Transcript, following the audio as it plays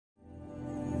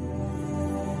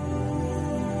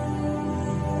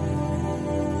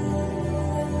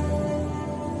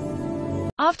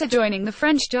After joining the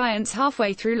French Giants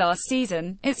halfway through last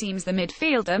season, it seems the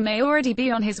midfielder may already be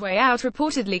on his way out,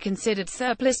 reportedly considered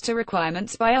surplus to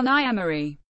requirements by Unai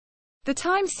Emery. The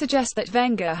Times suggests that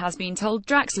Wenger has been told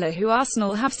Draxler, who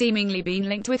Arsenal have seemingly been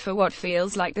linked with for what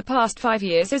feels like the past 5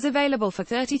 years, is available for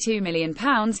 £32 million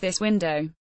this window.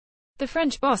 The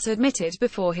French boss admitted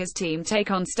before his team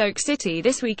take on Stoke City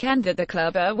this weekend that the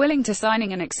club are willing to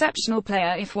signing an exceptional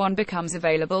player if one becomes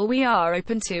available. We are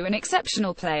open to an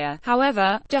exceptional player.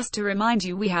 However, just to remind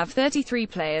you, we have 33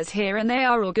 players here and they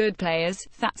are all good players.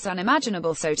 That's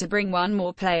unimaginable, so to bring one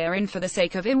more player in for the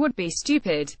sake of it would be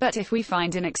stupid. But if we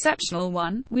find an exceptional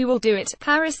one, we will do it.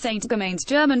 Paris Saint-Germain's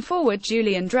German forward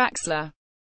Julian Draxler.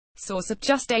 Source: up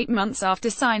just 8 months after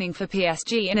signing for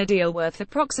PSG in a deal worth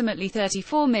approximately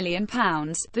 £34 million,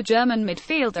 the German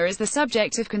midfielder is the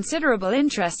subject of considerable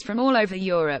interest from all over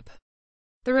Europe.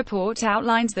 The report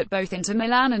outlines that both Inter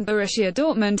Milan and Borussia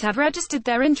Dortmund have registered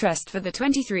their interest for the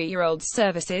 23-year-old's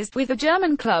services, with the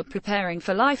German club preparing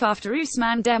for life after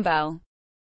Ousmane Dembele.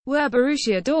 Were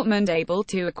Borussia Dortmund able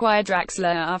to acquire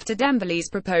Draxler after Dembele's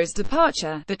proposed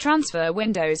departure, the transfer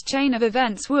window's chain of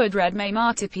events would read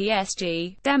Lemar to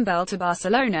PSG, Dembele to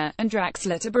Barcelona, and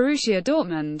Draxler to Borussia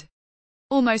Dortmund.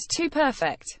 Almost too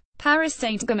perfect. Paris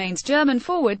Saint-Germain's German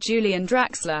forward Julian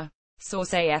Draxler. Source: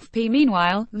 AFP.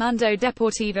 Meanwhile, Mundo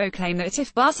Deportivo claim that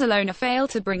if Barcelona fail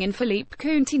to bring in Philippe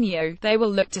Coutinho, they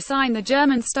will look to sign the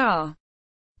German star.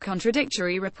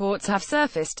 Contradictory reports have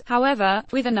surfaced, however,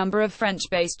 with a number of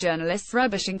French-based journalists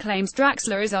rubbishing claims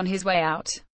Draxler is on his way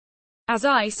out. As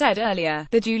I said earlier,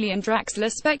 the Julian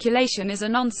Draxler speculation is a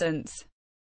nonsense.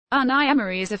 Unai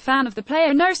Emery is a fan of the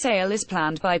player. No sale is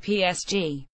planned by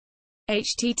PSG.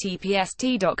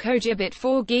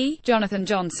 https://t.co/bit4gi, Jonathan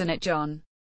Johnson at John.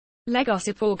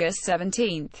 Legossip, August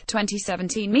 17,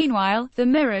 2017. Meanwhile, the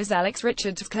Mirror's Alex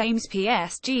Richards claims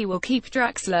PSG will keep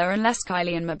Draxler unless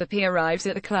Kylian Mbappé arrives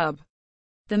at the club.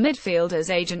 The midfielder's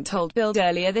agent told Bild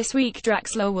earlier this week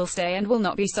Draxler will stay and will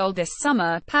not be sold this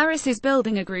summer. Paris is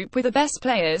building a group with the best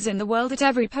players in the world at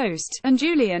every post, and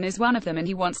Julian is one of them, and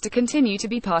he wants to continue to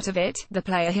be part of it. The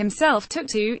player himself took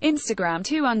to Instagram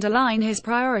to underline his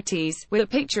priorities, with a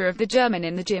picture of the German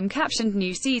in the gym captioned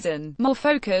 "New season, more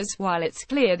focus." While it's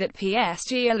clear that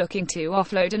PSG are looking to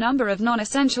offload a number of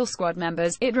non-essential squad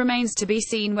members, it remains to be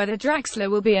seen whether Draxler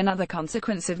will be another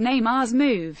consequence of Neymar's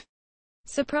move.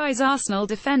 Surprise Arsenal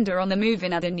defender on the move.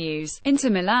 In other news,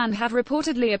 Inter Milan have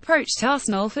reportedly approached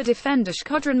Arsenal for defender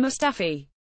shkodran Mustafi.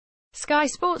 Sky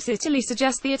Sports Italy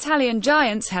suggests the Italian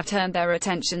giants have turned their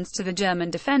attentions to the German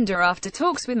defender after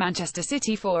talks with Manchester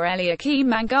City for Eliakim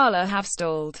Mangala have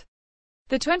stalled.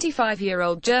 The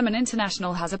 25-year-old German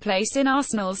international has a place in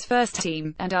Arsenal's first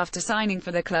team, and after signing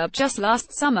for the club just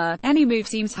last summer, any move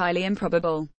seems highly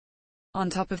improbable. On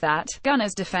top of that,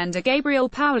 Gunners defender Gabriel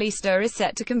Paulista is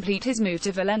set to complete his move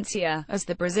to Valencia, as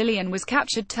the Brazilian was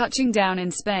captured touching down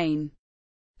in Spain.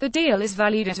 The deal is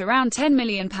valued at around £10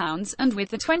 million, and with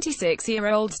the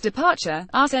 26-year-old's departure,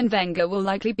 Arsene Wenger will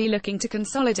likely be looking to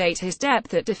consolidate his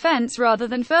depth at defence rather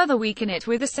than further weaken it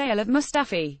with the sale of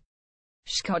Mustafi.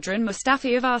 Shkodran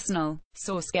Mustafi of Arsenal.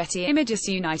 Source: Getty Images.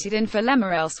 United in for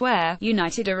Lemar. Elsewhere,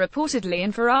 United are reportedly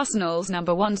in for Arsenal's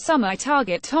 #1 summer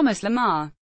target Thomas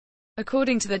Lemar.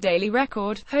 According to the Daily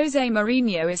Record, Jose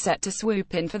Mourinho is set to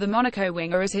swoop in for the Monaco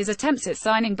winger as his attempts at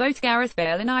signing both Gareth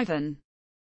Bale and Ivan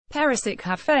Perisic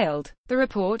have failed. The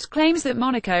report claims that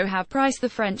Monaco have priced the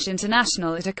French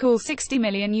international at a cool €60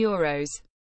 million.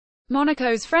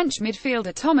 Monaco's French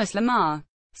midfielder Thomas Lemar.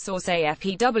 Source: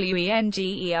 AFP.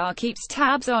 keeps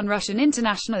tabs on Russian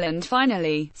international. And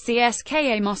finally,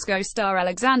 CSKA Moscow star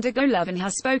Alexander Golovin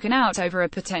has spoken out over a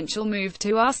potential move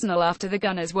to Arsenal after the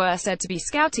Gunners were said to be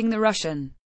scouting the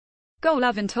Russian.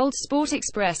 Golovin told Sport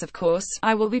Express, "Of course,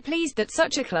 I will be pleased that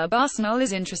such a club Arsenal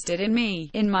is interested in me.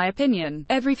 In my opinion,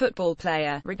 every football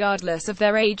player, regardless of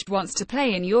their age, wants to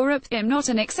play in Europe. I'm not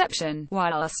an exception."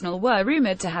 While Arsenal were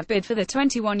rumoured to have bid for the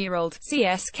 21-year-old,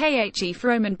 CSKA chief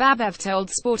Roman Babev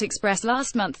told Sport Express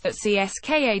last month that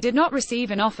CSKA did not receive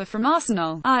an offer from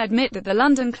Arsenal. "I admit that the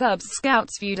London club's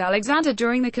scouts viewed Alexander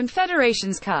during the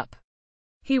Confederations Cup.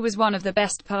 He was one of the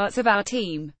best parts of our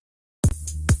team.